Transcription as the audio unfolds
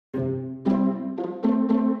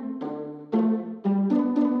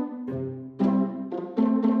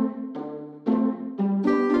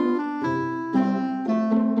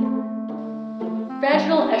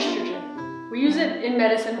in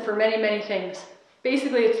medicine for many, many things.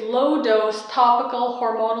 Basically, it's low-dose topical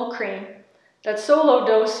hormonal cream that's so low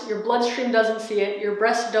dose your bloodstream doesn't see it, your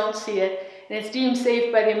breasts don't see it, and it's deemed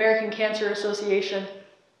safe by the American Cancer Association.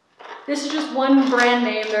 This is just one brand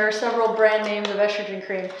name. There are several brand names of estrogen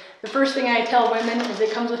cream. The first thing I tell women is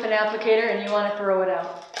it comes with an applicator and you want to throw it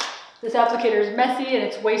out. This applicator is messy and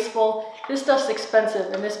it's wasteful. This stuff's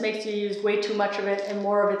expensive and this makes you use way too much of it and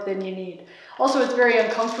more of it than you need. Also, it's very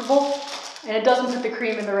uncomfortable and it doesn't put the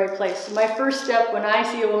cream in the right place. So my first step when I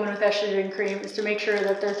see a woman with estrogen cream is to make sure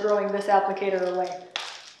that they're throwing this applicator away.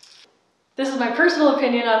 This is my personal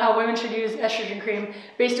opinion on how women should use estrogen cream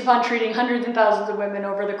based upon treating hundreds and thousands of women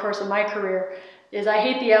over the course of my career. I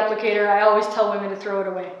hate the applicator. I always tell women to throw it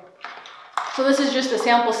away. So this is just a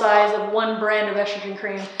sample size of one brand of estrogen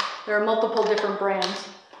cream. There are multiple different brands.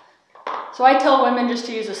 So I tell women just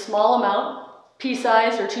to use a small amount,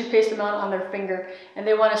 pea-size or toothpaste amount on their finger, and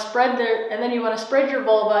they want to spread and then you want to spread your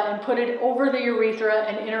vulva and put it over the urethra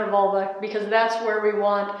and inner vulva because that's where we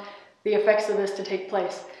want the effects of this to take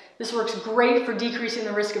place. This works great for decreasing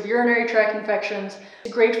the risk of urinary tract infections.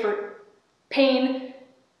 It's great for pain,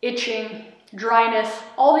 itching, dryness,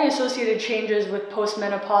 all the associated changes with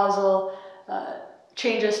post-menopausal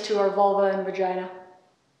changes to our vulva and vagina.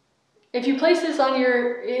 If you place this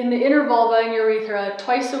in the inner vulva and urethra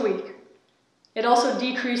twice a week, it also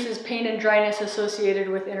decreases pain and dryness associated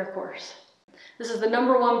with intercourse. This is the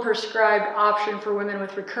 #1 prescribed option for women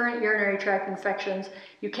with recurrent urinary tract infections.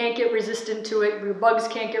 You can't get resistant to it, your bugs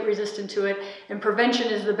can't get resistant to it, and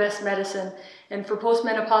prevention is the best medicine. And for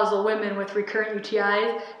postmenopausal women with recurrent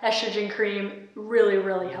UTIs, estrogen cream really,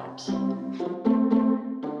 really helps.